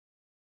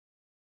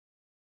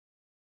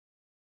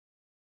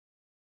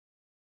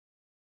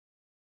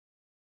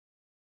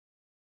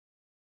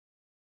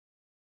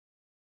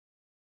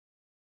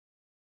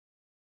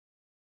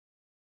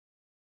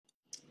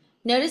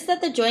Notice that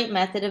the joint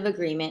method of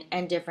agreement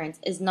and difference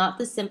is not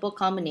the simple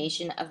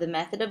combination of the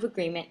method of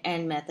agreement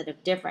and method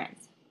of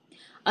difference.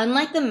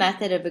 Unlike the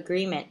method of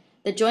agreement,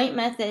 the joint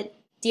method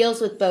deals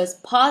with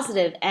both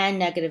positive and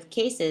negative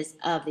cases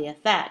of the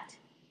effect.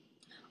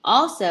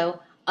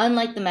 Also,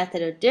 unlike the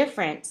method of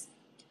difference,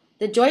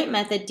 the joint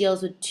method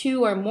deals with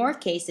two or more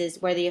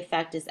cases where the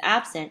effect is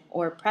absent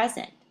or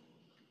present.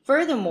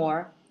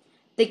 Furthermore,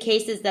 the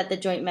cases that the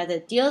joint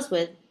method deals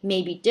with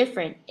may be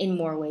different in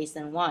more ways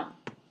than one.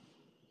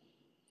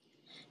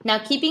 Now,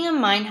 keeping in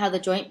mind how the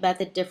joint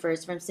method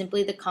differs from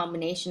simply the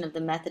combination of the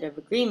method of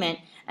agreement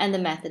and the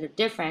method of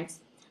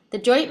difference, the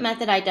joint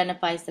method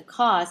identifies the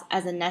cause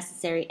as a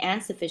necessary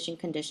and sufficient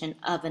condition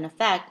of an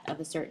effect of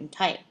a certain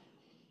type.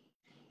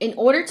 In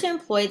order to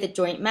employ the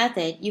joint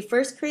method, you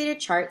first create a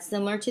chart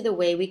similar to the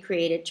way we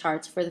created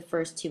charts for the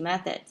first two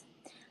methods.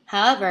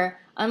 However,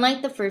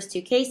 unlike the first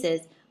two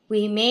cases,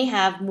 we may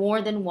have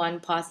more than one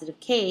positive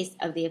case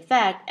of the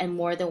effect and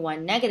more than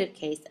one negative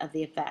case of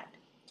the effect.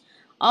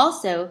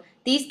 Also,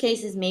 these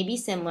cases may be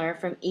similar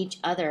from each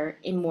other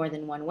in more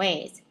than one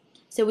ways.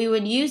 So we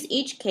would use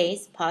each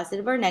case,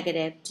 positive or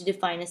negative, to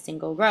define a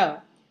single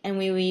row, and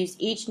we will use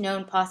each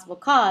known possible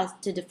cause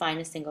to define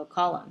a single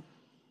column.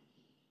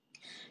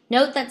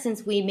 Note that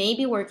since we may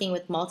be working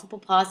with multiple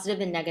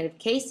positive and negative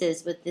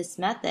cases with this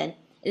method,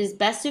 it is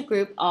best to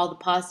group all the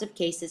positive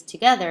cases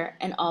together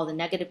and all the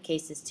negative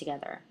cases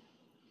together.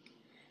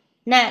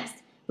 Next,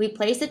 we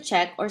place a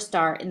check or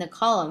star in the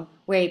column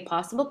where a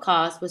possible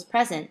cause was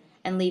present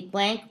and leave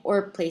blank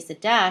or place a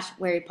dash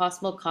where a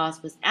possible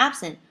cause was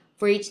absent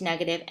for each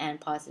negative and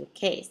positive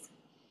case.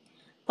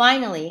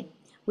 Finally,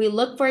 we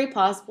look for a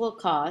possible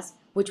cause,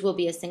 which will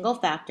be a single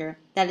factor,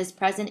 that is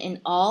present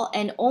in all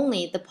and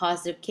only the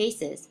positive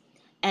cases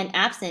and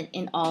absent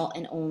in all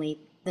and only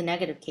the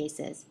negative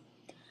cases.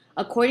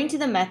 According to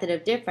the method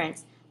of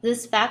difference,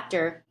 this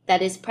factor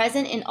that is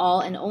present in all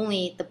and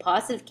only the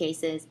positive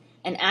cases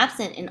and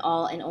absent in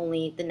all and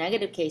only the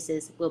negative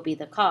cases will be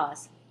the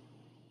cause.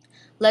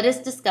 Let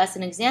us discuss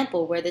an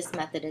example where this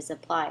method is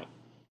applied.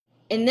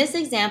 In this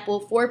example,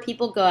 4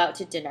 people go out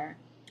to dinner.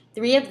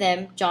 3 of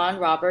them, John,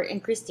 Robert,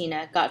 and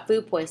Christina, got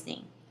food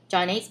poisoning.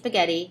 John ate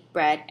spaghetti,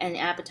 bread, and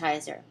an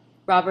appetizer.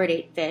 Robert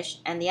ate fish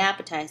and the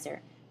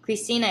appetizer.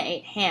 Christina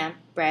ate ham,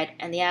 bread,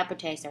 and the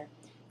appetizer.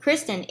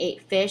 Kristen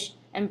ate fish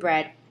and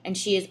bread, and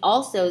she is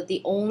also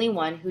the only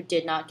one who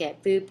did not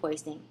get food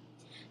poisoning.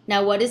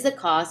 Now, what is the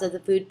cause of the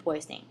food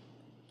poisoning?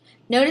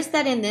 Notice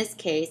that in this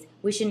case,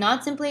 we should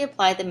not simply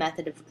apply the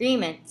method of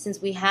agreement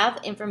since we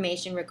have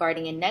information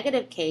regarding a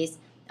negative case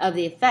of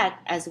the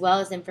effect as well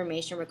as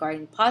information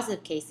regarding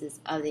positive cases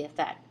of the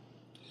effect.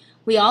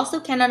 We also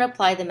cannot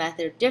apply the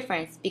method of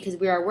difference because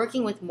we are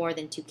working with more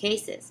than 2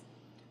 cases.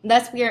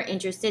 Thus, we are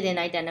interested in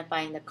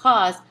identifying the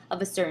cause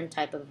of a certain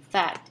type of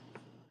effect.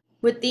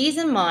 With these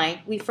in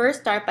mind, we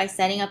first start by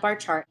setting up our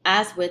chart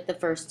as with the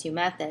first 2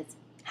 methods.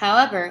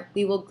 However,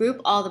 we will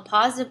group all the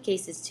positive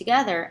cases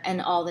together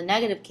and all the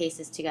negative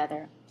cases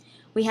together.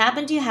 We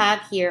happen to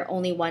have here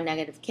only one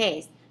negative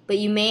case, but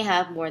you may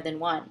have more than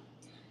one.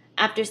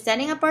 After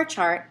setting up our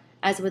chart,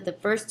 as with the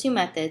first 2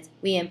 methods,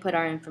 we input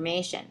our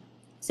information.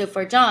 So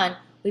for John,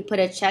 we put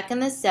a check in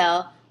the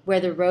cell where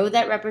the row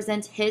that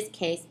represents his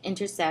case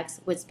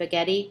intersects with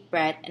spaghetti,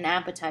 bread, and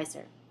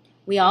appetizer.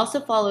 We also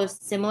follow a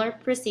similar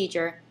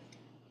procedure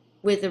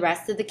with the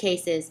rest of the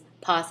cases,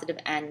 positive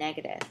and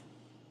negative.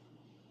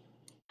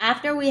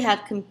 After we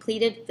have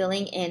completed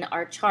filling in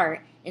our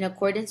chart in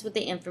accordance with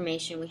the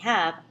information we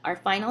have, our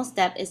final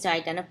step is to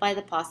identify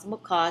the possible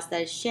cause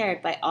that is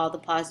shared by all the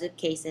positive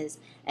cases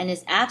and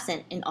is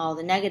absent in all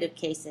the negative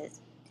cases.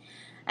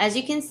 As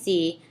you can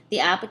see, the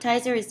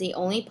appetizer is the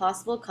only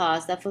possible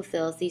cause that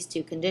fulfills these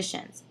 2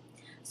 conditions.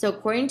 So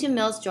according to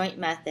Mill's joint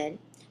method,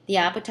 the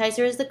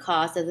appetizer is the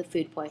cause of the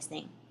food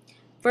poisoning.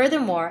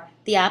 Furthermore,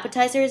 the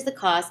appetizer is the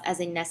cause as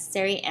a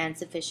necessary and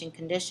sufficient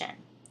condition.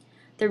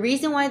 The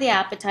reason why the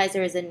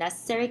appetizer is a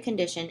necessary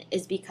condition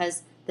is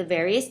because the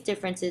various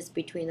differences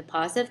between the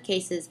positive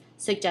cases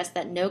suggest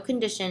that no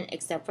condition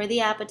except for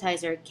the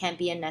appetizer can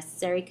be a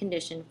necessary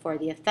condition for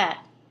the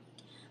effect.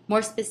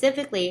 More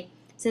specifically,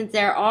 since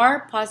there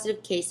are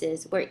positive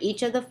cases where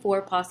each of the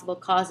 4 possible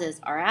causes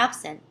are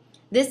absent,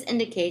 this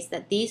indicates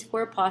that these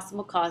 4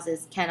 possible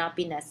causes cannot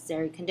be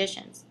necessary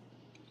conditions.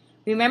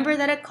 Remember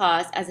that a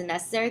cause as a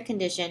necessary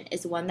condition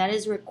is one that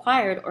is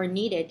required or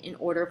needed in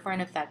order for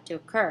an effect to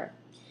occur.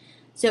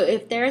 So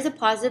if there is a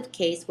positive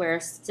case where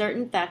a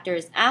certain factor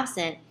is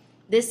absent,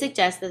 this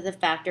suggests that the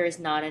factor is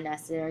not a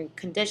necessary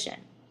condition.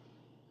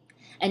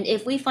 And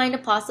if we find a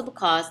possible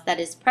cause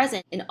that is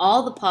present in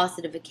all the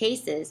positive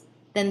cases,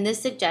 then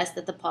this suggests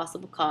that the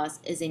possible cause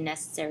is a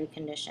necessary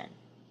condition.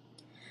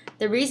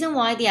 The reason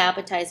why the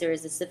appetizer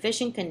is a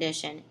sufficient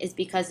condition is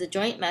because the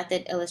joint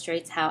method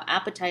illustrates how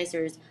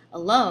appetizers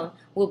alone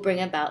will bring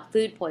about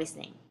food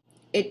poisoning.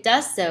 It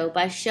does so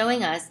by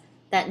showing us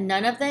that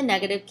none of the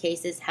negative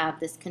cases have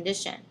this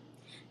condition.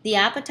 The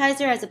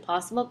appetizer as a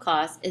possible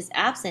cause is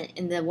absent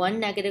in the one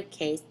negative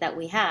case that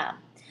we have.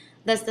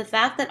 Thus, the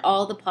fact that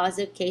all the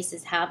positive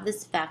cases have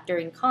this factor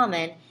in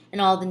common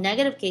and all the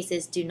negative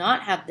cases do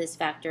not have this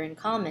factor in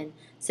common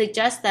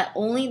suggests that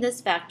only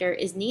this factor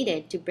is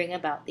needed to bring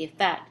about the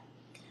effect.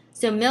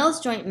 So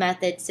Mills' joint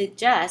method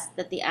suggests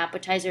that the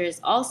appetizer is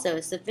also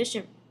a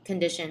sufficient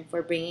condition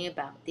for bringing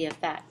about the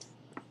effect.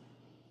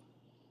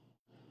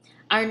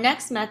 Our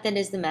next method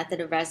is the method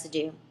of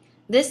residue.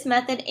 This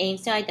method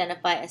aims to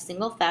identify a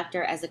single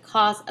factor as a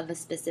cause of a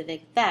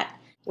specific effect,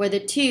 where the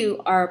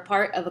two are a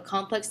part of a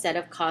complex set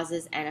of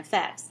causes and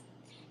effects.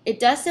 It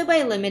does so by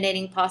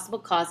eliminating possible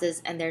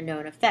causes and their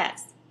known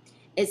effects.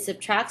 It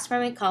subtracts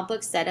from a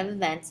complex set of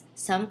events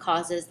some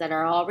causes that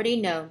are already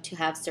known to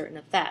have certain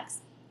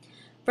effects.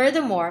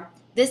 Furthermore,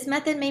 this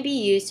method may be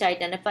used to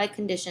identify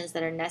conditions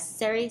that are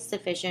necessary,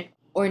 sufficient,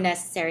 or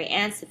necessary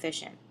and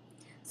sufficient.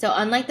 So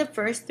unlike the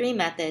first three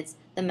methods,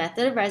 the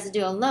method of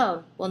residue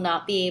alone will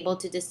not be able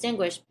to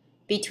distinguish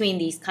between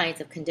these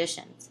kinds of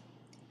conditions.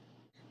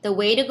 The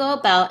way to go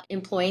about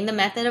employing the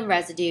method of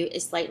residue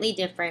is slightly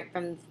different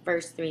from the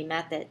first three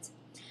methods.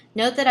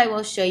 Note that I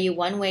will show you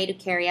one way to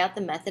carry out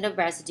the method of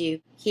residue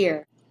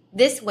here.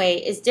 This way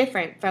is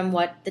different from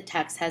what the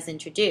text has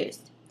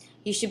introduced.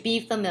 You should be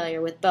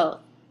familiar with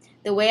both.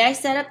 The way I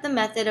set up the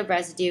method of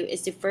residue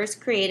is to first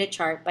create a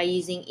chart by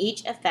using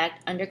each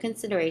effect under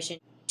consideration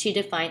to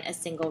define a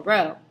single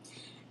row,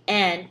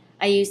 and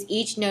I use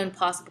each known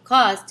possible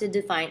cause to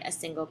define a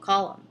single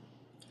column.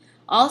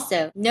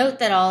 Also, note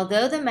that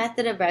although the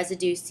method of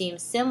residue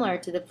seems similar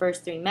to the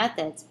first three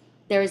methods,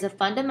 there is a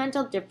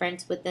fundamental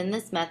difference within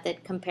this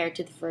method compared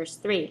to the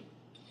first three.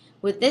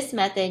 With this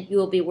method, you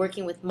will be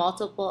working with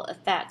multiple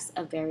effects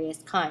of various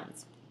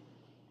kinds.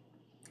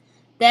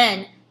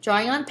 Then,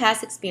 drawing on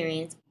past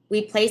experience,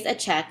 we place a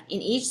check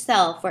in each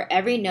cell for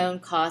every known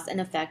cause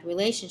and effect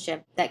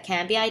relationship that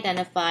can be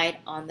identified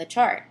on the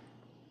chart.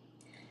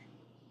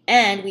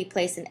 And we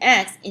place an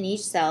X in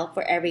each cell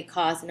for every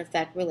cause and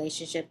effect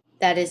relationship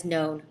that is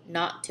known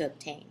not to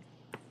obtain.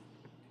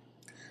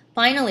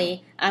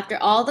 Finally, after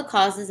all the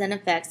causes and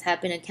effects have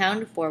been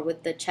accounted for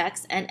with the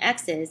checks and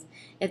X's,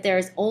 if there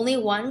is only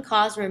one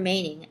cause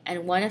remaining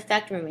and one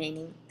effect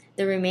remaining,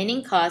 the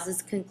remaining cause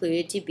is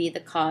concluded to be the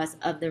cause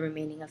of the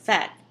remaining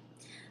effect.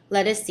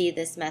 Let us see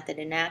this method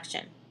in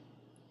action.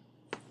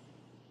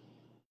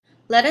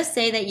 Let us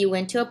say that you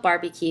went to a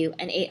barbecue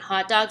and ate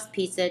hot dogs,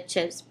 pizza,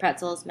 chips,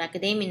 pretzels,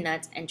 macadamia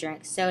nuts, and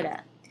drank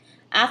soda.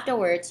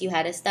 Afterwards, you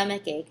had a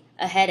stomachache,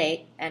 a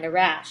headache, and a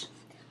rash.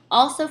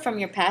 Also, from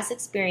your past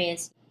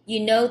experience, you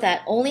know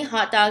that only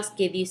hot dogs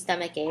give you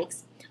stomach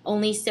aches,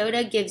 only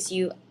soda gives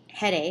you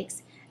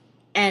headaches,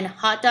 and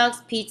hot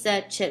dogs,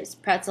 pizza, chips,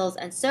 pretzels,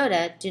 and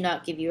soda do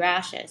not give you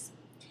rashes.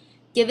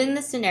 Given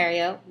the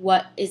scenario,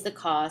 what is the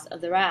cause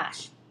of the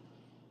rash?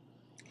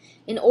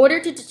 In order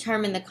to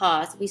determine the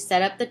cause, we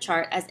set up the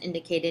chart as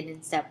indicated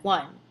in step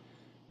 1.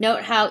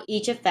 Note how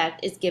each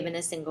effect is given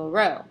a single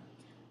row.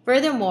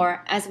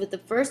 Furthermore, as with the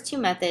first two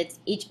methods,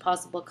 each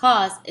possible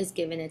cause is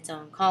given its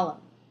own column.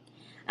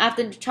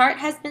 After the chart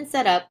has been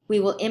set up, we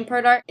will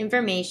input our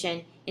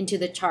information into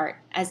the chart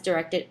as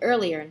directed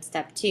earlier in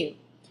step 2.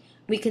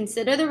 We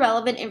consider the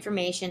relevant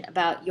information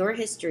about your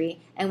history,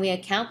 and we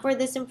account for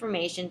this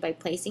information by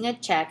placing a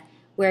check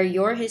where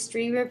your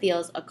history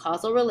reveals a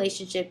causal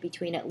relationship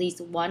between at least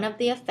one of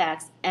the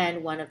effects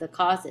and one of the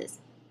causes.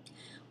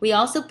 We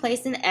also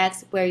place an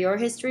X where your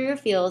history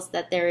reveals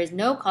that there is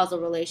no causal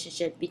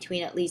relationship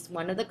between at least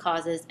one of the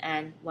causes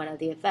and one of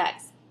the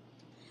effects.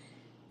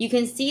 You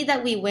can see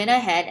that we went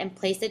ahead and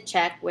placed a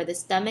check where the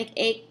stomach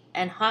ache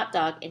and hot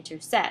dog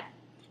intersect,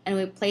 and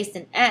we placed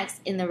an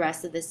X in the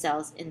rest of the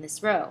cells in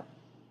this row.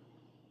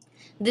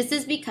 This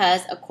is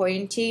because,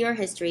 according to your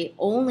history,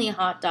 only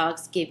hot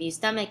dogs give you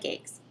stomach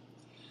aches.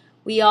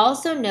 We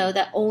also know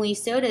that only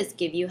sodas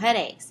give you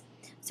headaches,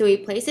 so we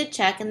place a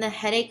check in the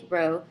headache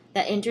row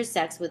that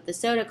intersects with the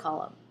soda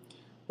column.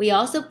 We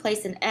also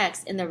place an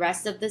X in the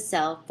rest of the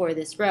cell for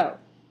this row.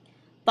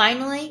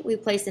 Finally, we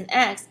place an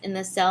X in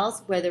the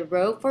cells where the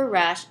row for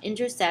rash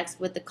intersects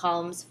with the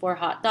columns for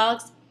hot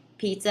dogs,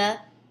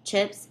 pizza,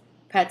 chips,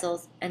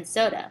 pretzels, and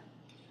soda.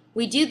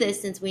 We do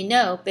this since we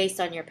know, based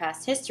on your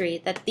past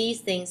history, that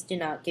these things do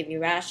not give you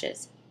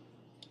rashes.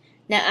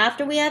 Now,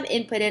 after we have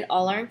inputted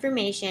all our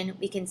information,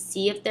 we can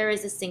see if there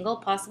is a single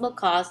possible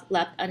cause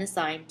left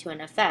unassigned to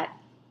an effect.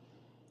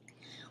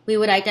 We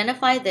would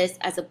identify this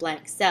as a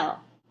blank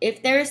cell.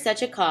 If there is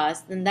such a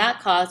cause, then that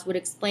cause would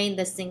explain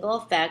the single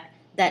effect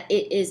that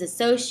it is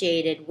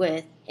associated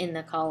with in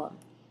the column.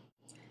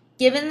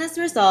 Given this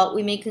result,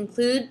 we may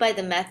conclude by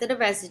the method of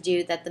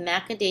residue that the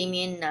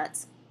macadamia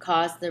nuts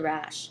caused the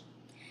rash.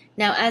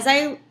 Now, as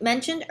I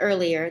mentioned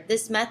earlier,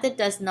 this method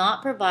does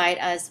not provide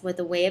us with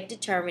a way of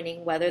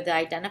determining whether the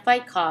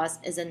identified cause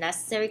is a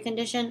necessary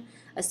condition,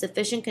 a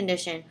sufficient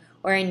condition,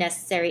 or a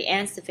necessary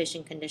and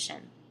sufficient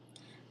condition.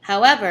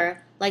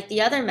 However, like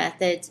the other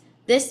methods,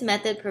 this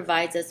method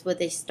provides us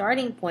with a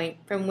starting point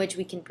from which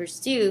we can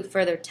pursue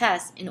further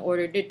tests in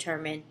order to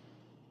determine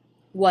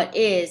what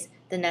is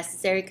the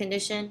necessary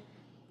condition,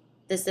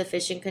 the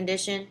sufficient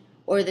condition,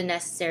 or the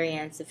necessary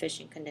and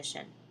sufficient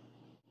condition.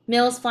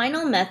 Mill's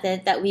final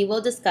method that we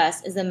will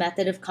discuss is the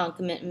method of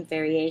concomitant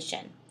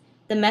variation.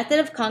 The method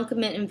of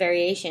concomitant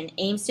variation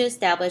aims to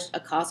establish a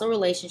causal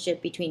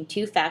relationship between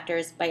two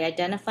factors by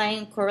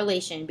identifying a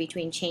correlation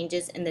between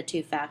changes in the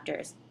two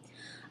factors.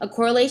 A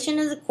correlation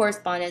is a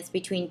correspondence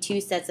between two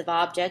sets of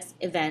objects,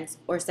 events,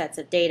 or sets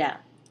of data.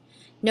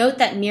 Note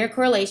that mere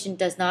correlation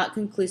does not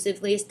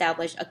conclusively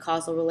establish a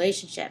causal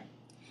relationship.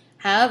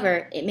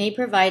 However, it may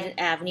provide an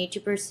avenue to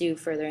pursue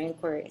further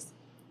inquiries.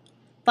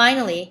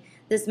 Finally,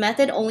 this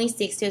method only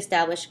seeks to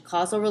establish a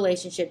causal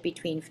relationship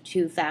between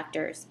two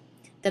factors.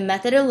 The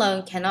method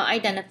alone cannot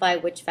identify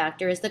which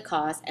factor is the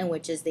cause and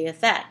which is the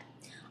effect,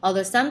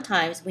 although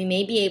sometimes we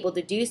may be able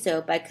to do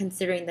so by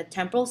considering the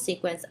temporal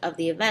sequence of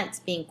the events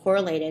being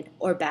correlated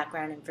or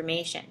background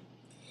information.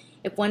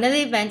 If one of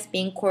the events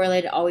being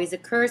correlated always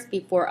occurs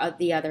before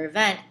the other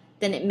event,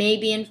 then it may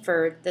be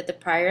inferred that the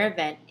prior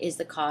event is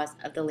the cause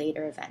of the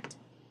later event.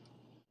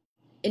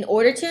 In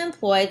order to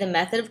employ the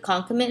method of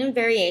concomitant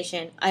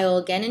variation, I will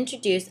again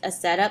introduce a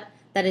setup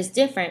that is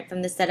different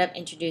from the setup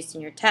introduced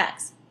in your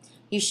text.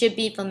 You should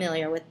be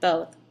familiar with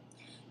both.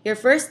 Your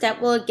first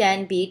step will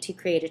again be to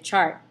create a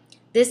chart.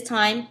 This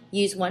time,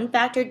 use one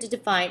factor to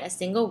define a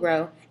single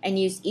row and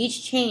use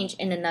each change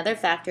in another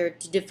factor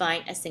to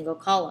define a single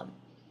column.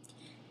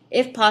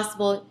 If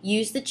possible,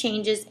 use the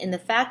changes in the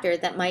factor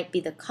that might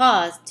be the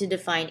cause to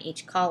define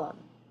each column.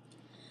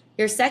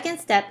 Your second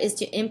step is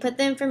to input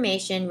the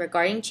information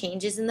regarding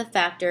changes in the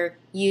factor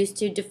used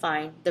to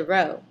define the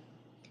row.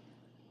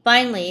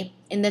 Finally,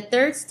 in the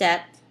third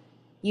step,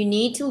 you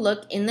need to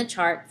look in the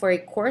chart for a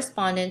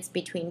correspondence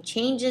between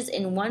changes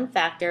in one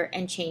factor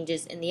and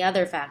changes in the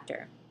other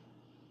factor.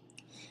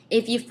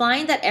 If you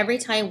find that every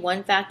time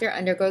one factor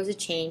undergoes a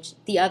change,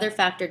 the other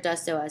factor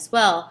does so as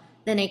well,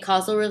 then a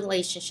causal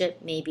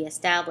relationship may be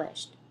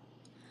established.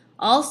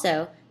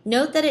 Also,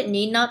 note that it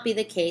need not be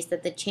the case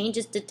that the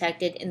changes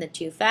detected in the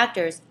two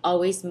factors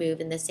always move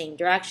in the same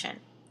direction.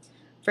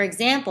 For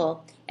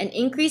example, an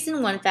increase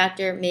in one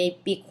factor may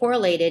be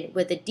correlated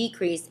with a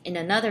decrease in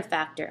another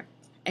factor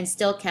and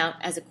still count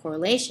as a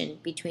correlation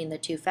between the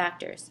two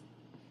factors.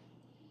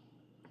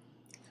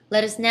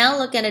 Let us now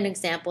look at an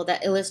example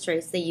that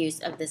illustrates the use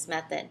of this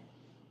method.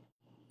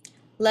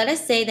 Let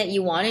us say that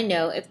you want to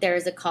know if there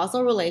is a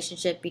causal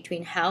relationship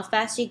between how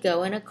fast you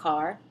go in a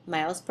car,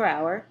 miles per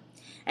hour,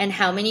 and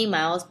how many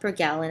miles per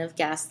gallon of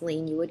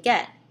gasoline you would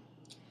get.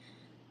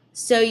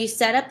 So you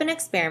set up an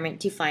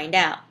experiment to find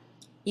out.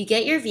 You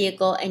get your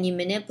vehicle and you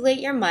manipulate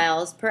your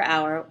miles per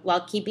hour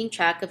while keeping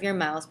track of your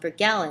miles per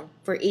gallon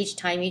for each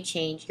time you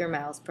change your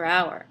miles per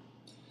hour.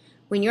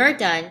 When you are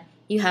done,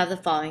 you have the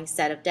following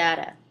set of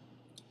data.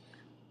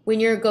 When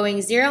you're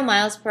going 0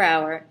 miles per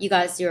hour, you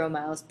got 0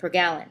 miles per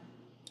gallon.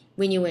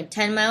 When you went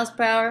 10 miles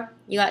per hour,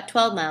 you got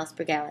 12 miles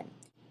per gallon.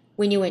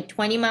 When you went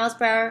 20 miles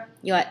per hour,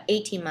 you got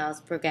 18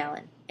 miles per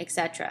gallon,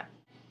 etc.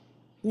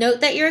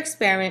 Note that your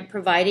experiment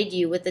provided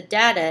you with the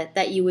data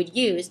that you would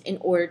use in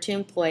order to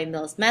employ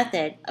Mill's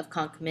method of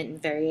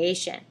concomitant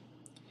variation.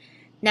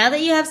 Now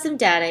that you have some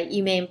data,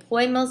 you may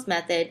employ Mill's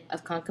method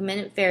of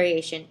concomitant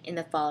variation in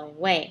the following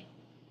way.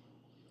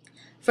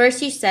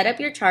 First, you set up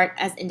your chart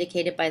as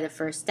indicated by the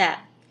first step.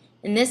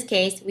 In this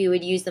case, we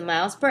would use the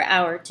miles per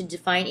hour to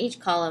define each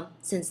column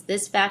since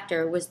this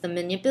factor was the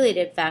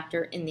manipulated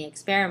factor in the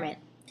experiment.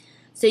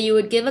 So you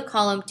would give a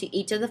column to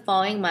each of the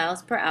following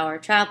miles per hour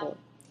traveled: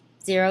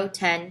 0,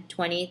 10,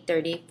 20,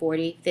 30,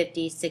 40,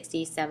 50,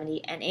 60,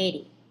 70, and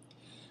 80.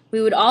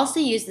 We would also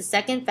use the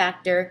second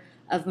factor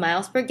of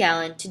miles per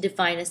gallon to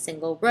define a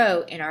single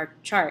row in our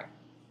chart.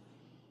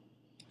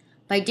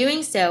 By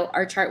doing so,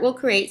 our chart will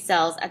create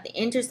cells at the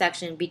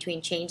intersection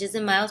between changes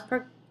in miles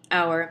per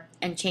hour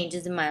and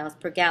changes in miles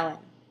per gallon.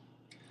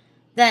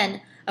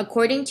 Then,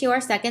 according to our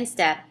second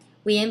step,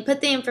 we input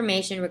the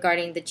information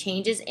regarding the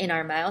changes in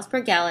our miles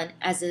per gallon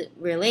as it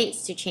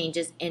relates to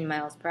changes in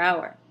miles per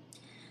hour.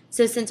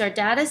 So since our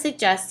data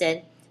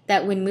suggested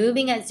that when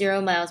moving at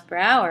 0 miles per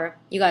hour,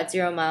 you got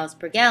 0 miles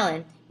per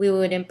gallon, we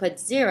would input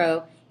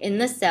 0 in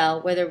the cell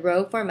where the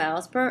row for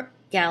miles per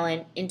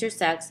gallon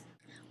intersects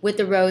with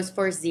the rows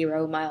for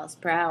 0 miles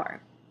per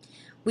hour.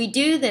 We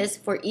do this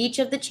for each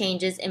of the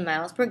changes in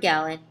miles per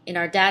gallon in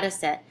our data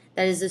set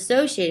that is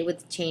associated with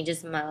the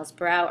changes in miles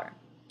per hour.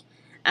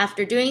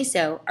 After doing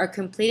so, our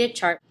completed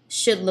chart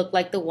should look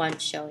like the one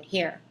shown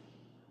here.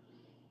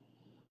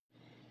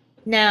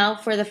 Now,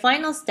 for the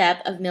final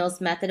step of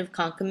Mill's method of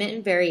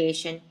concomitant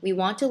variation, we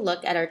want to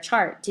look at our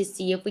chart to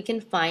see if we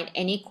can find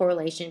any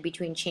correlation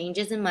between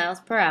changes in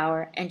miles per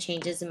hour and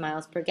changes in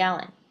miles per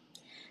gallon.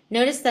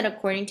 Notice that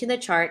according to the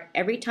chart,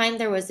 every time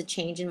there was a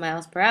change in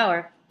miles per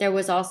hour, there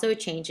was also a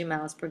change in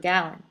miles per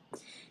gallon.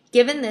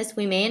 Given this,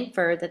 we may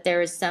infer that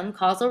there is some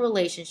causal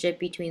relationship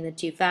between the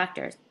two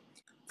factors.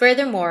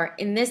 Furthermore,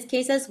 in this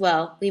case as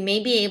well, we may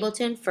be able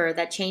to infer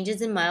that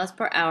changes in miles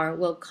per hour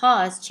will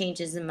cause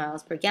changes in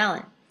miles per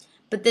gallon.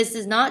 But this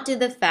is not due to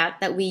the fact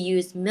that we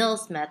use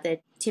Mill's method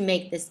to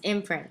make this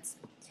inference.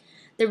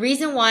 The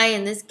reason why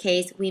in this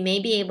case we may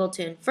be able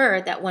to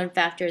infer that one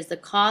factor is the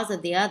cause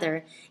of the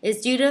other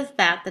is due to the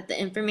fact that the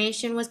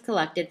information was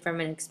collected from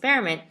an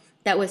experiment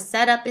that was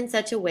set up in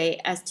such a way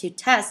as to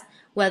test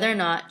whether or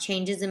not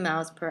changes in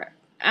miles per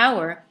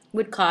hour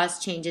would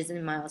cause changes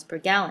in miles per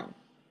gallon.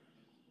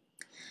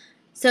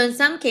 So in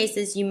some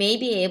cases, you may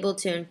be able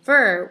to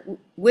infer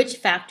which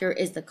factor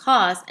is the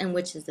cause and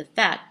which is the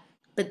effect,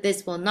 but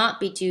this will not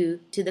be due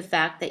to the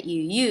fact that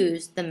you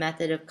use the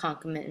method of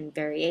concomitant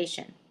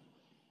variation.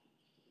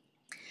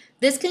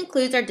 This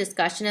concludes our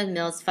discussion of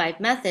Mill's 5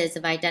 methods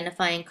of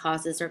identifying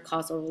causes or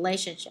causal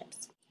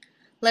relationships.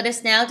 Let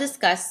us now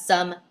discuss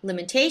some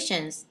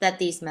limitations that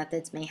these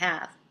methods may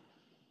have.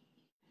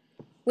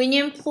 When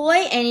you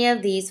employ any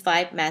of these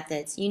 5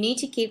 methods, you need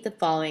to keep the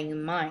following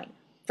in mind.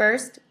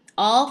 First,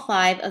 all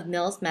 5 of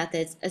Mill's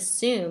methods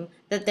assume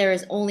that there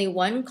is only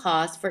one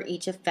cause for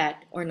each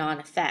effect or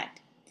non-effect,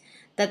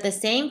 that the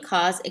same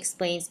cause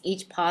explains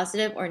each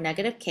positive or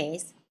negative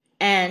case,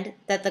 and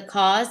that the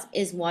cause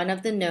is one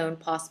of the known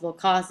possible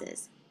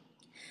causes.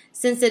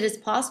 Since it is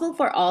possible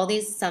for all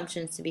these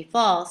assumptions to be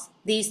false,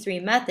 these 3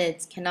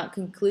 methods cannot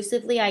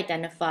conclusively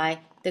identify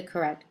the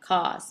correct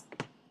cause.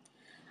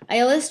 I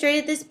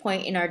illustrated this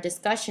point in our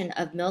discussion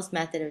of Mill's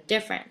method of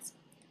difference.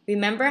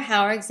 Remember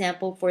how our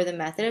example for the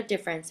method of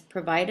difference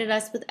provided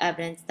us with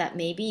evidence that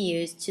may be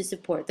used to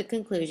support the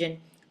conclusion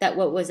that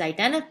what was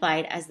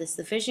identified as the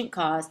sufficient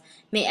cause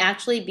may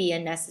actually be a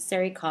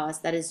necessary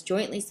cause that is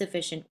jointly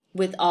sufficient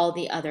with all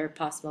the other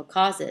possible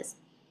causes.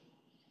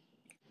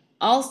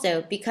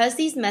 Also, because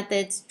these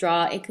methods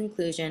draw a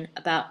conclusion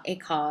about a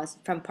cause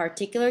from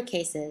particular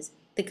cases,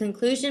 the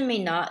conclusion may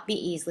not be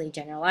easily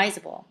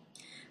generalizable.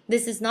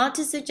 This is not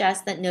to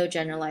suggest that no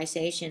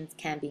generalizations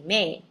can be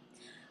made.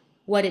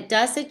 What it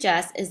does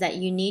suggest is that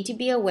you need to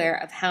be aware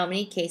of how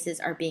many cases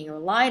are being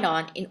relied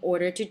on in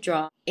order to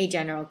draw a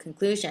general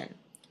conclusion.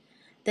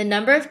 The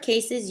number of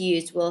cases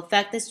used will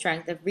affect the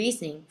strength of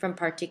reasoning from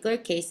particular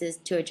cases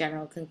to a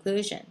general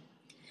conclusion.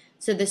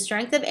 So the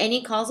strength of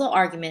any causal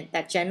argument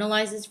that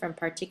generalizes from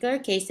particular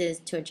cases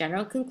to a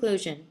general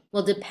conclusion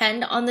will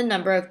depend on the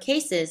number of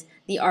cases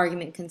the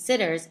argument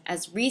considers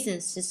as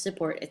reasons to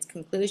support its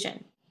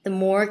conclusion. The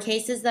more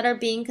cases that are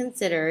being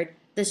considered,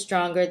 the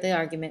stronger the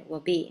argument will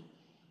be.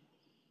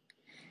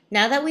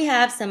 Now that we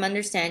have some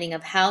understanding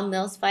of how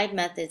Mill's 5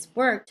 methods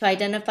work to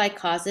identify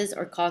causes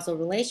or causal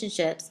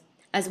relationships,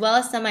 as well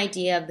as some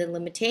idea of the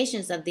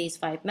limitations of these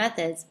 5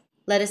 methods,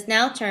 let us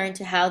now turn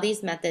to how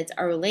these methods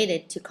are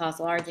related to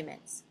causal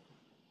arguments.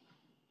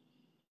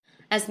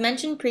 As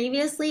mentioned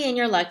previously in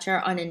your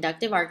lecture on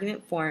inductive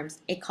argument forms,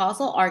 a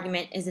causal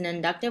argument is an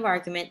inductive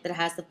argument that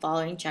has the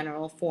following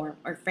general form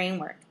or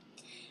framework.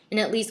 In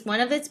at least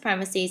one of its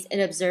premises, it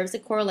observes a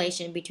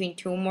correlation between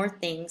 2 or more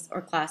things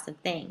or class of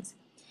things.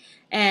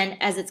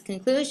 And, as its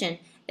conclusion,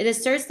 it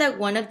asserts that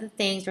one of the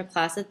things or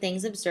class of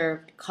things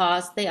observed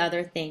caused the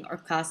other thing or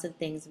class of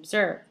things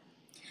observed.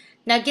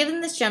 Now,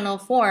 given this general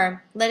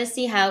form, let us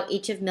see how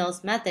each of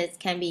Mill's methods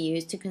can be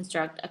used to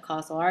construct a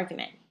causal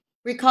argument.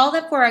 Recall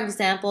that for our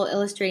example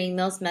illustrating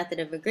Mill's method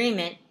of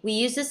agreement, we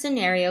used a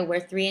scenario where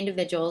 3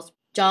 individuals,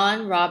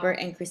 John, Robert,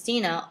 and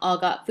Christina, all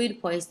got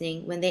food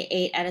poisoning when they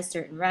ate at a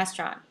certain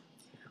restaurant.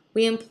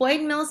 We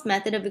employed Mill's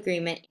method of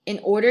agreement in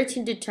order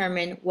to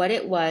determine what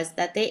it was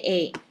that they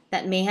ate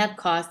that may have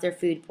caused their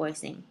food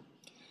poisoning.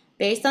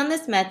 Based on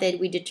this method,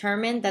 we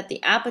determined that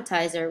the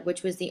appetizer,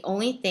 which was the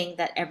only thing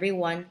that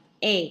everyone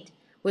ate,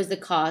 was the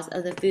cause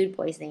of the food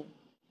poisoning.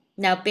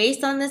 Now,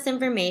 based on this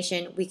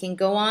information, we can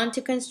go on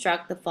to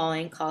construct the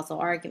following causal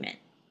argument.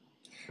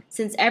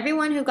 Since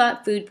everyone who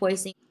got food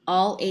poisoning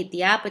all ate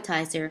the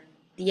appetizer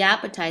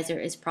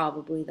is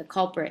probably the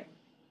culprit.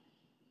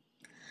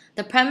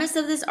 The premise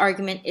of this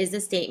argument is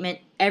the statement,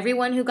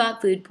 everyone who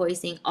got food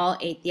poisoning all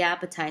ate the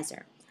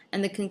appetizer.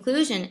 And the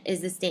conclusion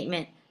is the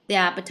statement, the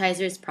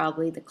appetizer is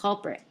probably the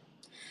culprit.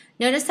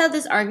 Notice how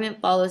this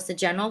argument follows the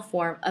general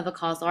form of a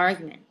causal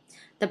argument.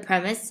 The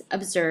premise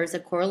observes a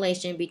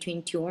correlation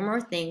between 2 or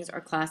more things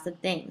or class of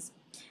things.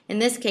 In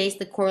this case,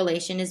 the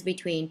correlation is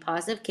between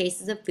positive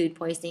cases of food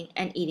poisoning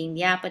and eating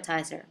the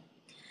appetizer.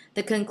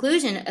 The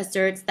conclusion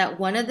asserts that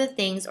one of the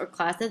things or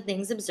class of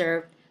things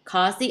observed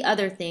caused the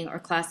other thing or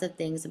class of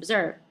things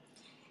observed.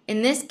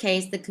 In this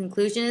case, the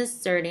conclusion is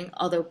asserting,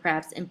 although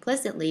perhaps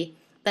implicitly,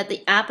 that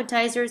the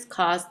appetizers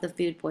caused the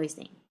food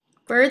poisoning.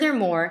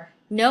 Furthermore,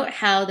 note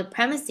how the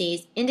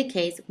premises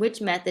indicates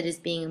which method is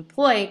being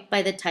employed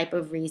by the type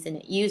of reason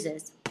it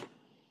uses.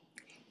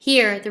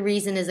 Here, the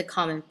reason is a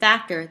common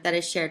factor that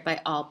is shared by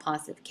all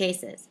positive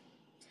cases.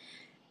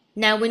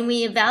 Now, when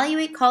we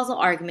evaluate causal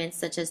arguments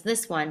such as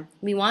this one,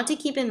 we want to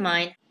keep in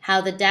mind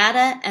how the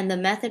data and the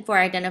method for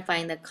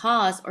identifying the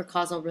cause or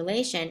causal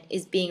relation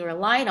is being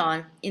relied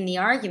on in the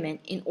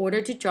argument in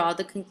order to draw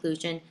the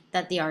conclusion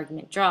that the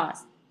argument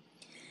draws.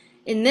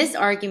 In this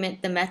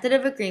argument, the method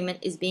of agreement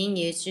is being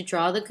used to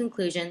draw the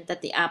conclusion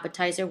that the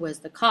appetizer was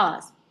the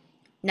cause.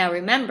 Now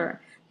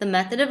remember, the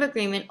method of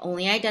agreement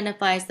only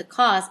identifies the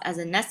cause as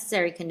a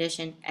necessary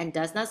condition and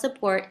does not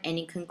support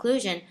any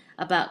conclusion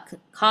about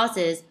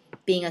causes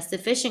being a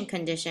sufficient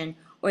condition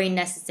or a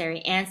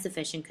necessary and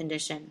sufficient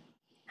condition.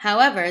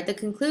 However, the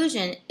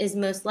conclusion is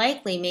most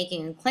likely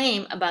making a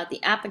claim about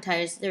the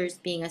appetizers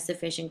being a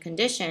sufficient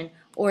condition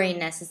or a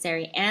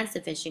necessary and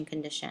sufficient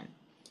condition.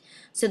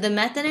 So the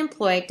method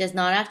employed does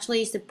not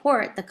actually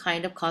support the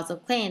kind of causal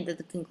claim that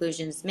the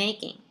conclusion is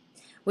making,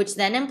 which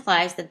then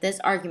implies that this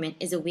argument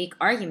is a weak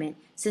argument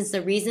since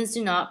the reasons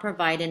do not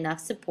provide enough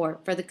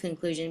support for the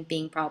conclusion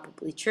being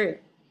probably true.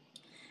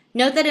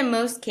 Note that in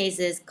most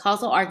cases,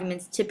 causal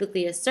arguments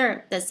typically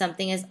assert that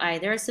something is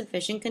either a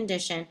sufficient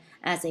condition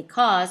as a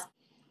cause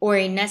or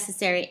a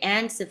necessary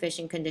and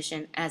sufficient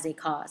condition as a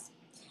cause.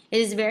 It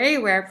is very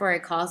rare for a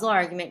causal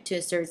argument to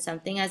assert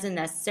something as a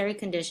necessary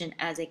condition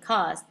as a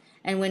cause,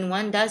 and when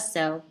one does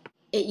so,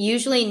 it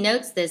usually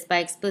notes this by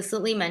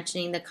explicitly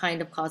mentioning the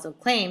kind of causal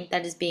claim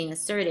that is being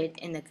asserted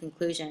in the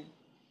conclusion.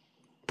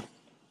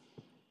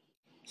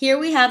 Here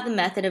we have the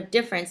method of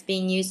difference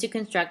being used to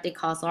construct a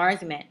causal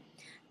argument.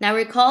 Now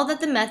recall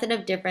that the method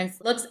of difference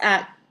looks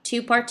at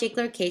two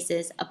particular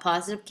cases, a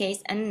positive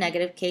case and a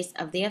negative case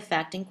of the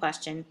effect in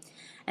question,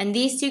 and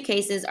these two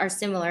cases are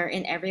similar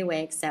in every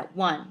way except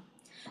one.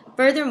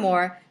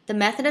 Furthermore, the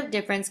method of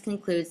difference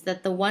concludes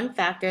that the one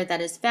factor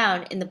that is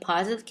found in the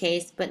positive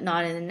case but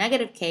not in the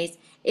negative case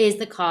is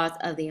the cause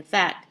of the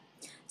effect.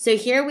 So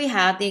here we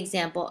have the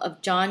example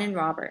of John and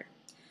Robert.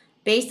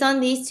 Based on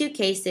these two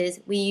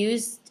cases, we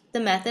used the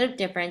method of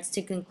difference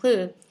to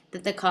conclude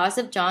that the cause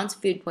of John's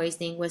food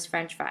poisoning was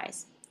French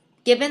fries.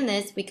 Given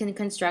this, we can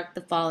construct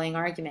the following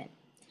argument.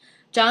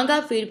 John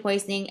got food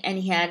poisoning and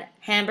he had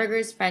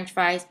hamburgers, French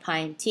fries, pie,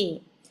 and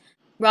tea.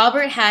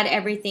 Robert had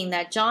everything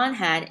that John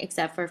had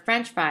except for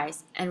French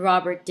fries, and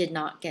Robert did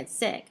not get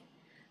sick.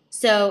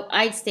 So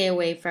I'd stay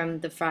away from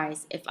the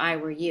fries if I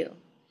were you.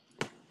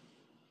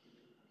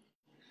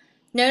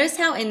 Notice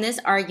how in this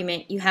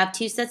argument you have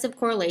two sets of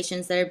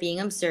correlations that are being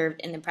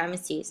observed in the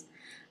premises.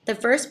 The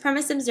first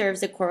premise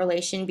observes a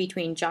correlation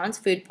between John's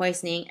food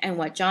poisoning and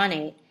what John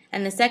ate,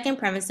 and the second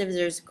premise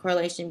observes a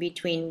correlation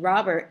between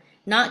Robert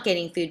not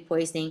getting food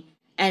poisoning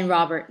and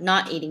Robert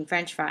not eating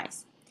French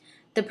fries.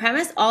 The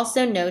premise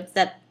also notes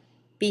that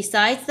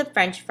besides the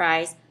French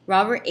fries,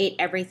 Robert ate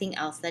everything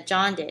else that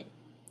John did.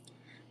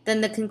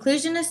 Then the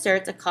conclusion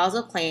asserts a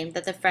causal claim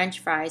that the French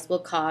fries will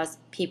cause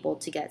people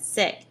to get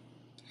sick.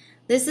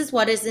 This is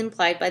what is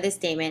implied by the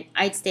statement,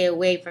 I'd stay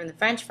away from the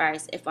French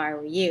fries if I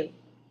were you.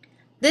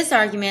 This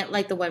argument,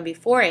 like the one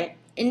before it,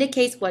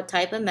 indicates what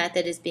type of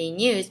method is being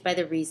used by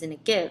the reason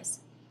it gives.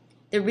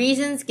 The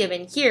reasons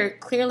given here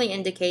clearly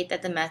indicate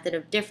that the method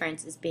of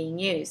difference is being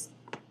used.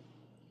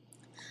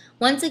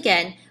 Once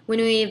again, when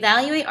we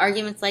evaluate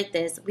arguments like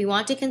this, we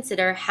want to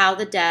consider how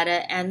the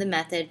data and the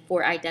method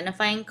for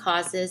identifying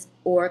causes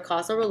or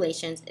causal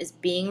relations is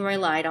being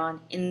relied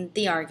on in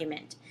the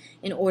argument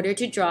in order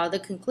to draw the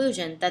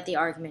conclusion that the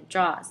argument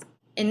draws.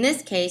 In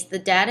this case, the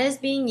data is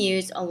being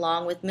used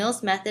along with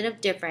Mill's method of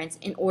difference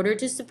in order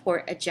to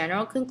support a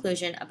general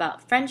conclusion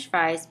about French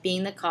fries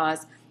being the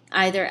cause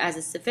either as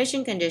a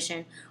sufficient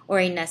condition or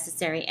a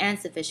necessary and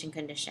sufficient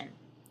condition.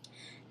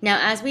 Now,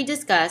 as we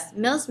discussed,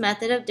 Mill's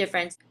method of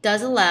difference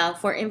does allow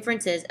for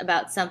inferences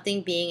about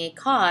something being a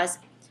cause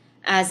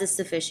as a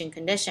sufficient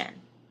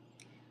condition.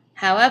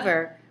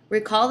 However,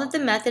 recall that the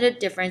method of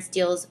difference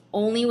deals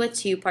only with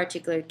two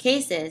particular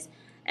cases,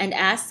 and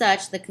as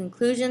such, the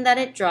conclusion that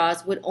it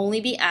draws would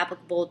only be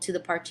applicable to the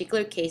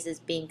particular cases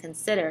being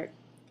considered.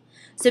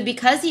 So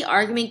because the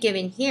argument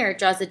given here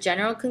draws a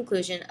general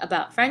conclusion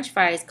about French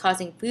fries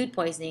causing food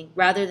poisoning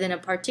rather than a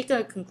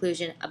particular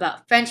conclusion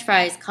about French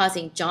fries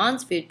causing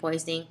John's food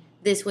poisoning,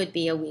 this would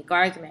be a weak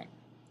argument.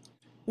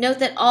 Note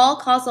that all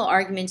causal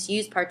arguments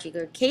use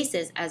particular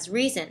cases as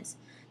reasons,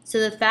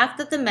 so the fact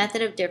that the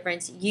method of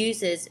difference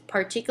uses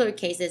particular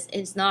cases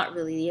is not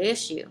really the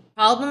issue. The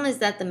problem is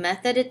that the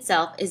method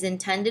itself is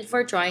intended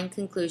for drawing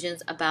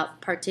conclusions about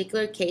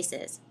particular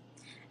cases,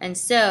 and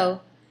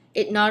so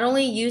it not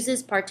only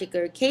uses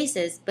particular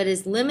cases, but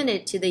is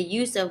limited to the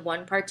use of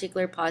one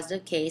particular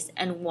positive case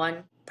and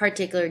one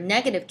particular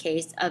negative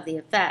case of the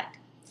effect.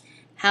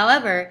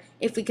 However,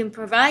 if we can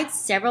provide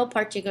several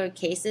particular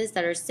cases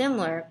that are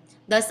similar,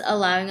 thus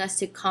allowing us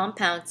to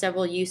compound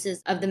several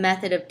uses of the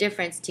method of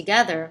difference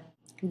together,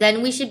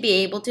 then we should be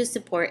able to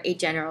support a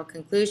general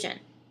conclusion.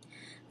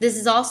 This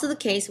is also the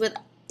case with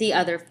the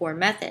other four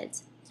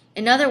methods.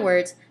 In other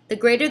words, the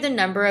greater the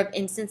number of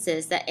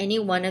instances that any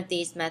one of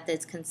these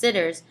methods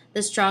considers,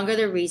 the stronger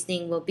the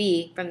reasoning will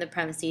be from the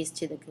premises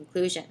to the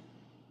conclusion.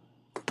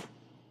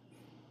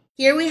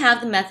 Here we have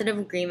the method of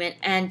agreement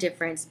and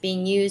difference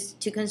being used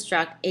to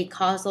construct a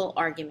causal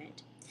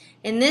argument.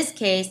 In this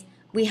case,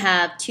 we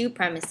have two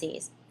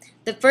premises.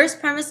 The first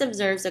premise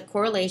observes a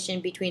correlation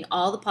between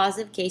all the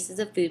positive cases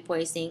of food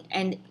poisoning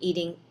and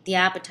eating the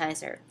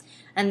appetizer.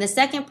 And the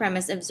second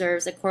premise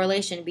observes a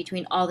correlation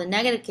between all the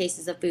negative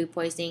cases of food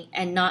poisoning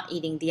and not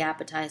eating the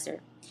appetizer.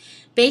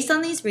 Based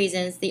on these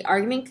reasons, the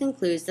argument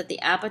concludes that the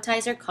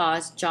appetizer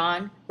caused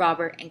John,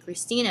 Robert, and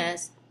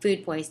Christina's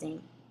food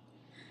poisoning.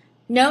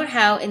 Note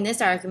how in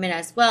this argument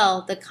as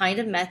well, the kind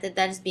of method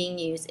that is being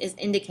used is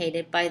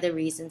indicated by the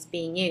reasons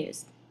being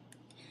used.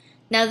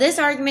 Now this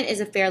argument is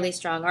a fairly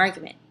strong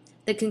argument.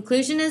 The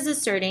conclusion is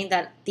asserting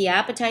that the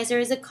appetizer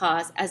is a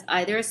cause as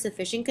either a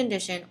sufficient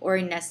condition or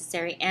a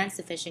necessary and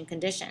sufficient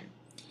condition.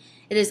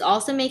 It is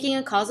also making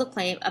a causal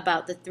claim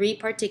about the three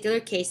particular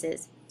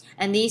cases,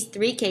 and these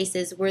three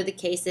cases were the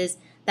cases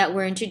that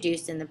were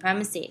introduced in the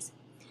premises.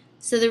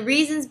 So the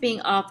reasons being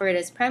offered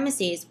as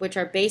premises, which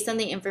are based on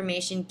the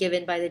information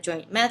given by the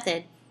joint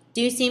method,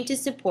 do seem to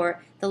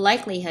support the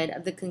likelihood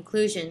of the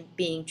conclusion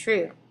being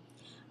true.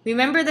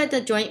 Remember that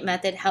the joint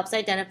method helps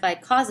identify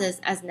causes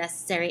as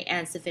necessary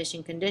and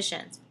sufficient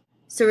conditions.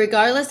 So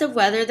regardless of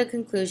whether the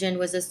conclusion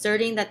was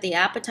asserting that the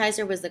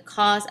appetizer was the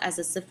cause as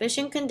a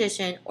sufficient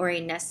condition or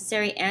a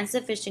necessary and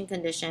sufficient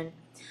condition,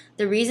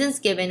 the reasons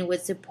given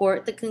would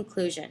support the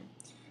conclusion.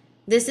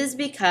 This is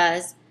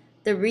because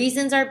the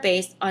reasons are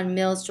based on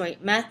Mill's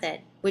joint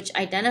method, which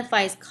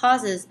identifies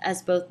causes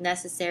as both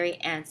necessary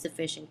and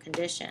sufficient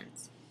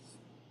conditions.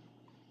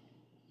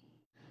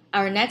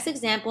 Our next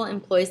example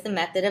employs the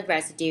method of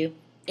residue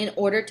in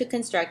order to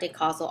construct a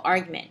causal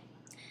argument.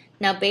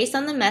 Now, based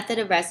on the method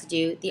of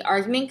residue, the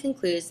argument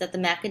concludes that the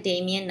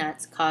macadamia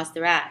nuts caused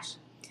the rash.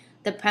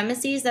 The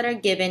premises that are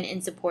given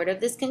in support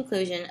of this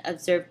conclusion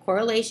observe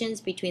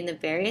correlations between the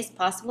various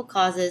possible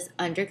causes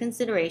under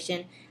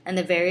consideration and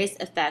the various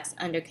effects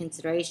under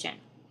consideration.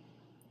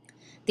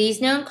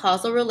 These known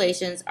causal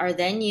relations are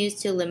then used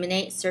to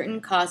eliminate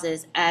certain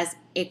causes as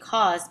a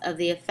cause of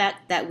the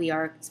effect that we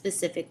are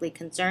specifically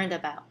concerned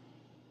about.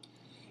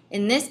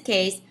 In this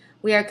case,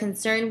 we are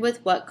concerned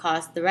with what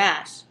caused the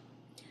rash.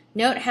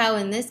 Note how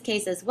in this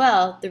case as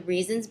well, the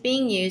reasons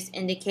being used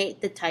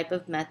indicate the type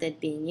of method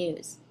being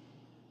used.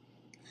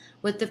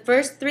 With the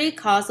first three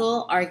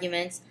causal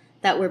arguments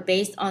that were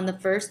based on the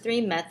first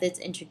three methods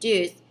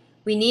introduced,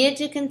 we needed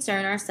to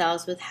concern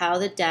ourselves with how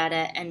the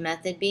data and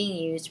method being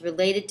used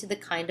related to the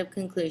kind of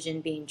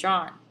conclusion being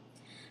drawn.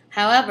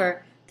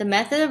 However, the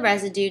method of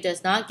residue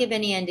does not give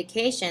any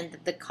indication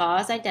that the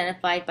cause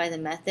identified by the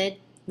method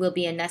will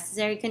be a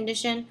necessary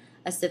condition,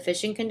 a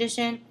sufficient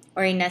condition,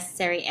 or a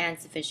necessary and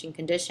sufficient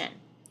condition.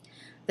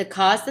 The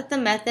cause that the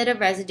method of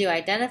residue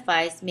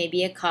identifies may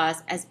be a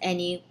cause as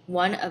any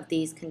one of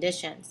these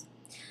conditions.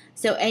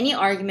 So any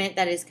argument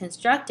that is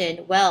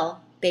constructed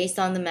well based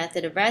on the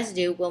method of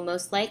residue will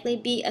most likely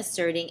be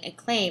asserting a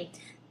claim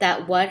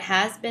that what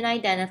has been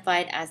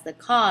identified as the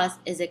cause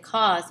is a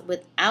cause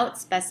without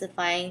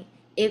specifying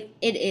if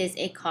it is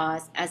a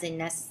cause as a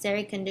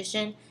necessary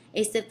condition,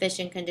 a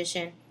sufficient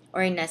condition,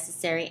 or a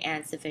necessary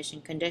and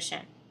sufficient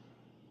condition.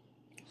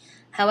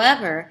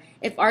 However,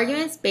 if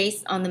arguments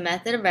based on the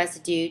method of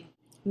residue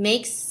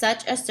make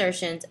such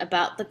assertions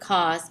about the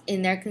cause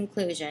in their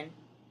conclusion,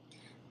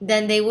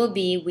 then they will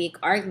be weak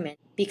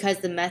arguments because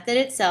the method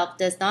itself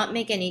does not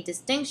make any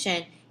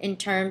distinction in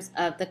terms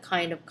of the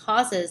kind of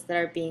causes that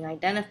are being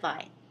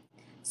identified.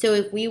 So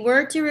if we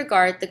were to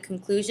regard the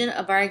conclusion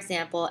of our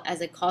example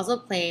as a causal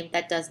claim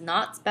that does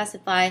not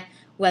specify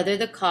whether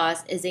the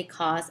cause is a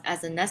cause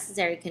as a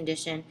necessary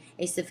condition,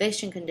 a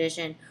sufficient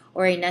condition,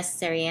 or a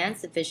necessary and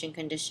sufficient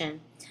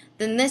condition,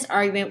 then this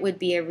argument would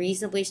be a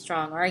reasonably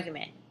strong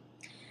argument.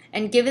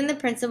 And given the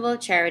principle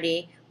of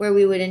charity, where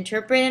we would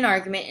interpret an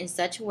argument in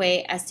such a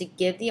way as to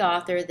give the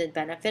author the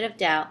benefit of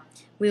doubt,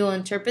 we will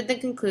interpret the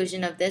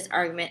conclusion of this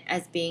argument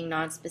as being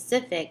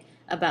nonspecific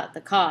about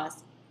the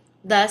cause.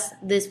 Thus,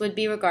 this would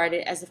be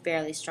regarded as a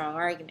fairly strong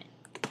argument.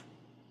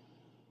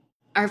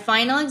 Our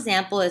final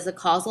example is a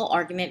causal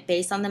argument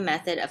based on the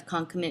method of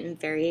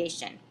concomitant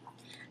variation.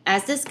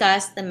 As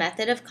discussed, the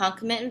method of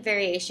concomitant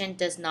variation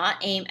does not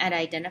aim at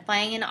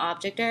identifying an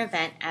object or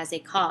event as a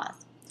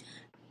cause.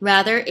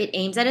 Rather, it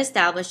aims at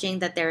establishing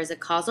that there is a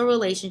causal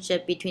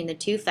relationship between the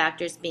two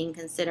factors being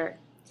considered.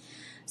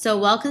 So a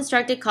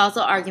well-constructed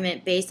causal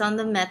argument based on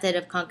the method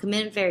of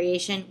concomitant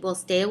variation will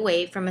stay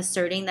away from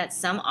asserting that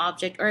some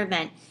object or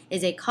event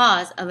is a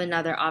cause of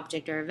another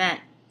object or event.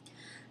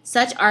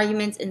 Such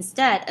arguments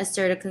instead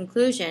assert a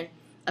conclusion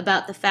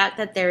about the fact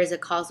that there is a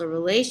causal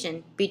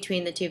relation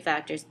between the two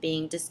factors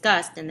being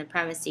discussed in the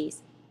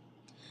premises.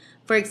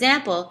 For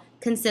example,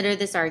 consider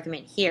this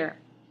argument here.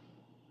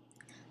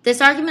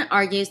 This argument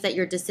argues that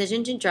your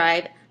decision to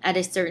drive at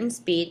a certain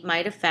speed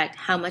might affect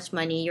how much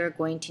money you are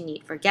going to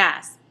need for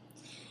gas.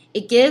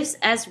 It gives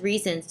as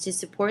reasons to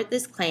support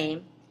this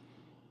claim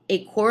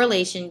a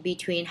correlation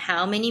between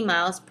how many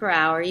miles per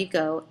hour you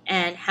go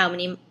and how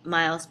many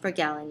miles per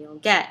gallon you'll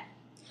get,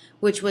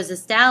 which was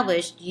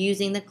established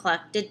using the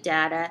collected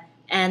data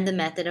and the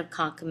method of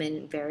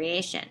concomitant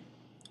variation.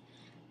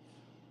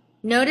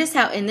 Notice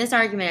how in this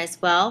argument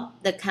as well,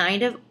 the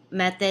kind of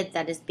method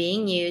that is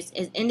being used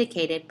is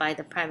indicated by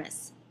the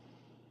premise.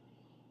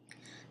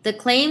 The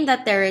claim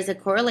that there is a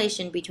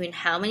correlation between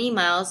how many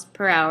miles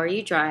per hour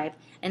you drive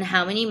and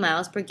how many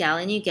miles per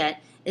gallon you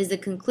get is the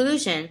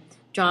conclusion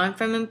drawn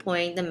from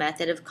employing the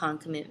method of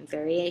concomitant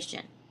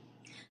variation.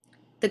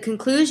 The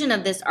conclusion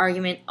of this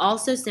argument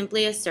also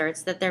simply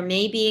asserts that there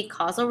may be a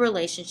causal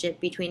relationship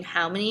between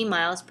how many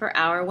miles per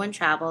hour one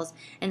travels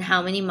and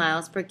how many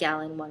miles per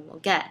gallon one will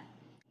get.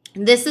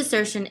 This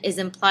assertion is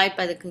implied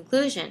by the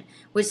conclusion,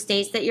 which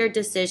states that your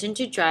decision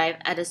to drive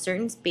at a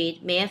certain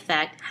speed may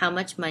affect how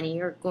much money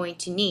you're going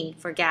to need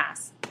for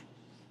gas.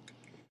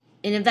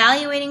 In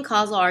evaluating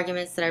causal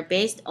arguments that are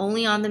based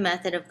only on the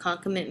method of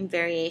concomitant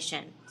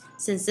variation,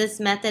 since this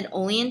method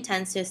only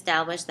intends to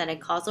establish that a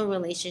causal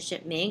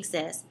relationship may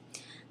exist,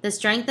 the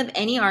strength of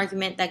any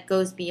argument that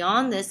goes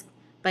beyond this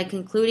by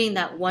concluding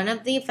that one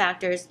of the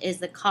factors is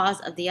the cause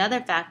of the other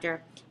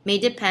factor may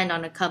depend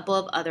on a couple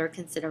of other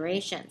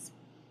considerations.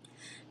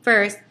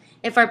 First,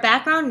 if our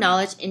background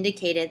knowledge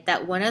indicated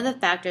that one of the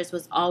factors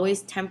was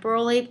always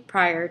temporally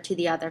prior to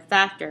the other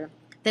factor,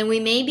 then we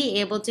may be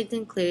able to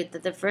conclude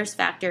that the first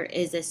factor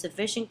is a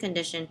sufficient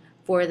condition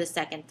for the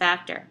second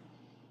factor.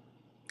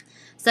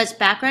 Such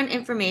background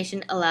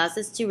information allows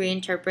us to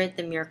reinterpret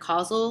the mere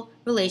causal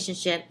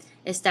relationship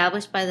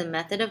established by the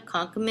method of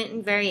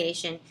concomitant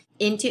variation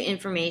into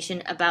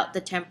information about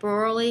the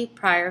temporally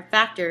prior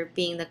factor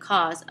being the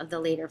cause of the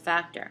later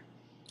factor.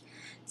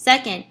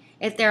 Second,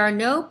 if there are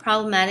no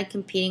problematic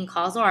competing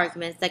causal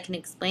arguments that can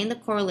explain the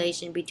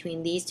correlation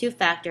between these two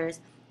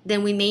factors,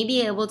 then we may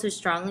be able to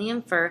strongly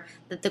infer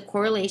that the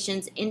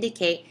correlations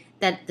indicate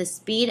that the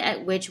speed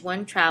at which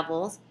one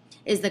travels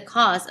is the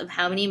cause of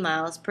how many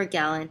miles per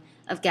gallon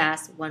of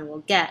gas one will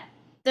get.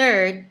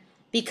 Third,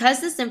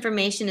 because this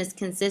information is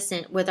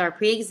consistent with our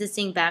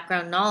pre-existing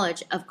background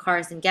knowledge of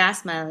cars and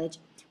gas mileage,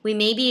 we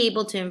may be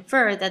able to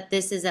infer that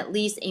this is at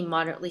least a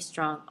moderately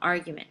strong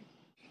argument.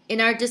 In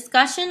our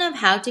discussion of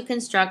how to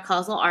construct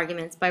causal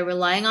arguments by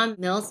relying on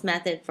Mill's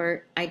method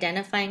for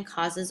identifying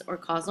causes or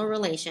causal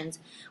relations,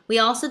 we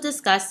also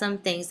discussed some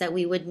things that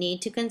we would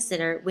need to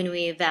consider when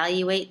we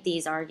evaluate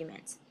these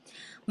arguments.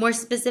 More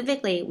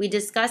specifically, we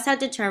discussed how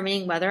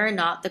determining whether or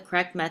not the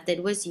correct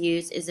method was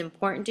used is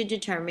important to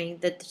determining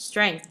the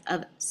strength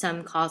of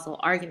some causal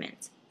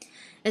arguments,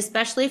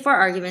 especially for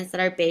arguments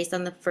that are based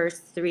on the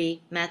first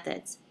three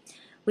methods.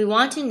 We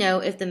want to know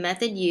if the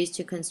method used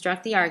to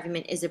construct the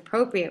argument is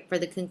appropriate for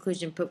the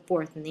conclusion put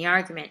forth in the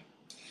argument.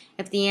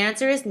 If the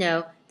answer is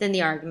no, then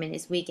the argument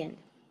is weakened.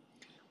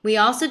 We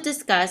also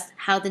discussed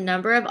how the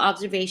number of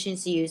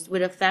observations used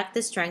would affect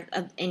the strength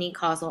of any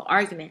causal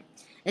argument,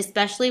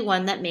 especially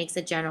one that makes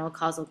a general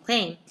causal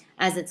claim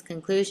as its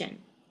conclusion.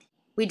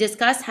 We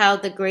discussed how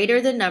the greater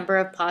the number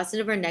of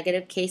positive or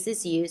negative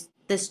cases used,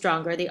 the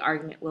stronger the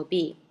argument will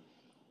be.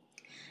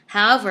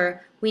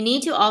 However, we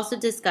need to also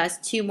discuss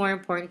two more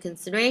important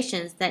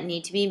considerations that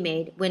need to be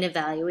made when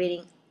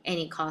evaluating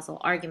any causal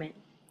argument.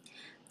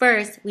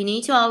 First, we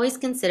need to always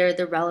consider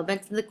the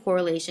relevance of the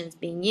correlations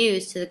being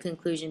used to the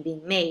conclusion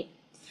being made.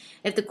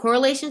 If the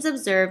correlations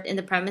observed in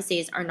the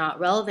premises are not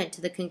relevant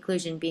to the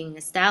conclusion being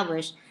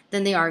established,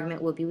 then the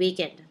argument will be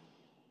weakened.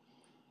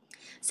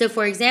 So,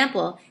 for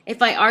example,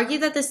 if I argue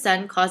that the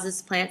sun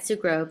causes plants to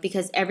grow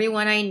because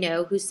everyone I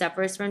know who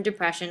suffers from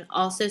depression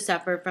also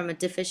suffer from a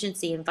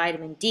deficiency in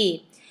vitamin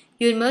D,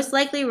 you would most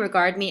likely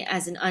regard me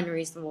as an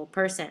unreasonable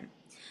person.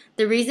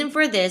 The reason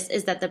for this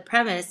is that the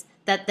premise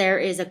that there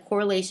is a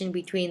correlation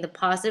between the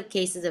positive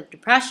cases of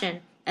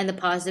depression and the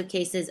positive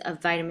cases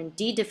of vitamin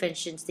D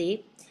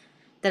deficiency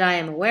that I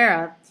am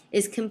aware of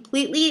is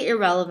completely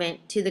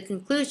irrelevant to the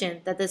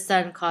conclusion that the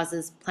sun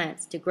causes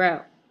plants to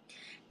grow.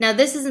 Now,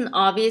 this is an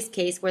obvious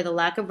case where the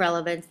lack of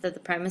relevance that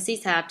the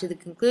premises have to the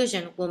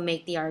conclusion will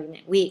make the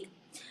argument weak.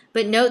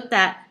 But note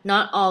that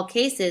not all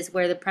cases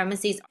where the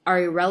premises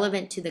are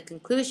irrelevant to the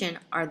conclusion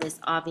are this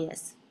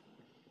obvious.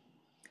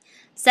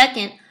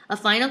 Second, a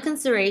final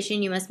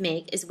consideration you must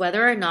make is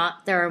whether or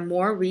not there are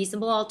more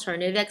reasonable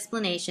alternative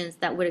explanations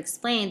that would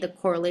explain the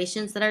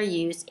correlations that are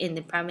used in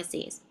the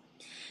premises.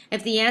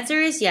 If the answer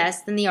is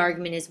yes, then the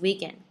argument is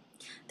weakened.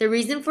 The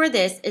reason for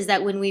this is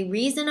that when we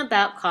reason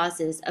about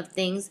causes of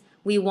things,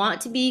 we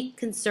want to be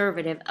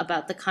conservative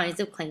about the kinds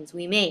of claims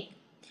we make.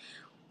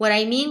 What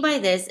I mean by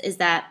this is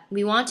that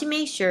we want to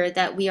make sure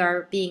that we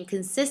are being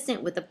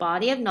consistent with the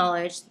body of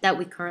knowledge that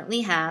we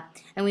currently have,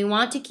 and we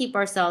want to keep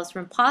ourselves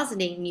from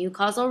positing new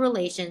causal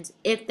relations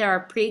if there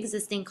are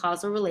pre-existing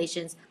causal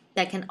relations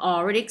that can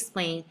already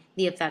explain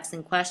the effects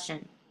in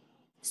question.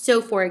 So,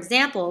 for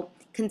example,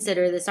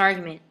 consider this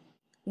argument.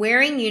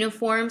 Wearing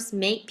uniforms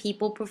make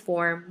people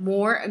perform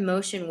more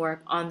emotion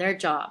work on their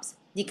jobs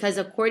because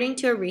according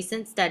to a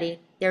recent study,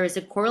 there is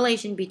a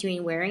correlation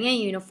between wearing a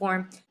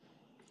uniform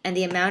and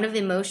the amount of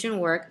emotion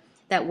work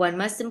that one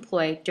must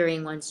employ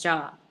during one's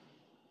job.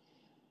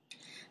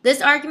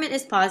 This argument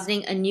is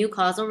positing a new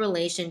causal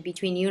relation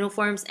between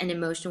uniforms and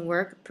emotion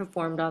work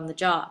performed on the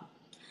job.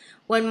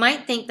 One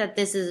might think that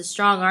this is a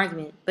strong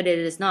argument, but it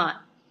is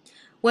not.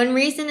 One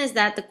reason is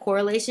that the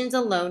correlations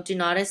alone do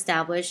not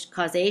establish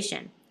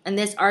causation, and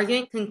this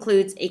argument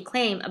concludes a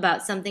claim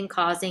about something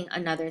causing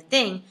another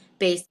thing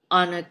based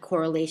on a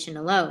correlation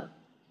alone.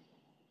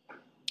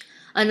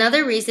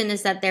 Another reason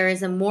is that there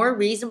is a more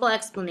reasonable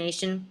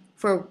explanation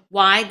for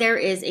why there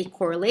is a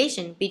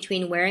correlation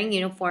between wearing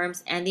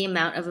uniforms and the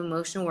amount of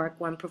emotional work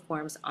one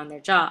performs on their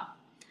job.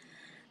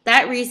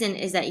 That reason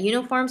is that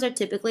uniforms are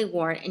typically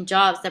worn in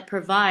jobs that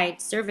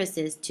provide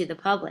services to the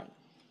public.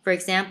 For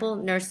example,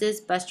 nurses,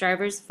 bus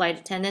drivers, flight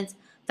attendants,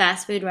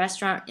 fast food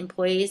restaurant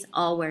employees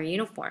all wear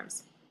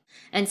uniforms.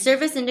 And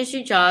service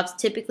industry jobs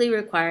typically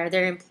require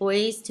their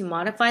employees to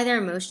modify their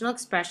emotional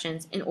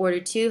expressions in order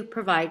to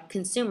provide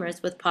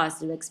consumers with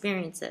positive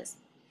experiences.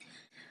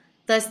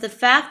 Thus, the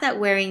fact that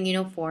wearing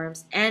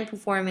uniforms and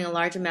performing a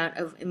large amount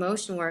of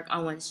emotion work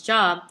on one's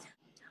job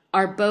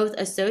are both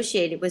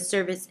associated with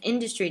service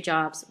industry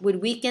jobs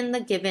would weaken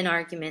the given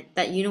argument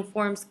that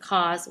uniforms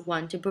cause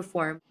one to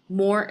perform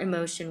more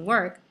emotion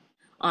work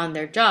on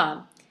their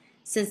job,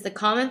 since the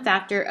common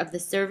factor of the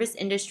service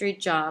industry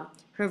job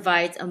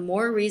provides a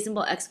more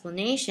reasonable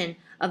explanation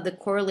of the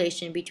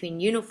correlation between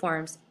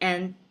uniforms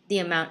and the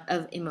amount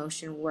of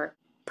emotion work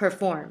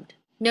performed.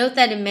 Note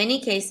that in many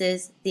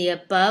cases, the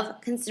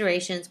above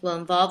considerations will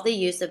involve the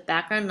use of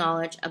background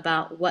knowledge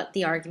about what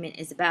the argument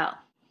is about.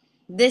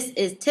 This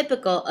is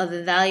typical of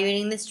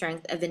evaluating the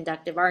strength of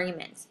inductive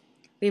arguments.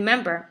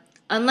 Remember,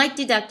 unlike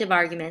deductive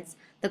arguments,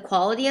 the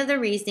quality of the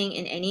reasoning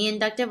in any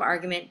inductive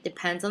argument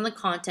depends on the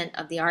content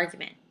of the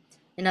argument.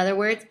 In other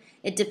words,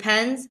 it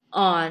depends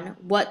on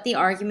what the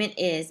argument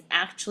is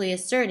actually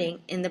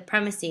asserting in the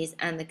premises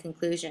and the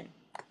conclusion.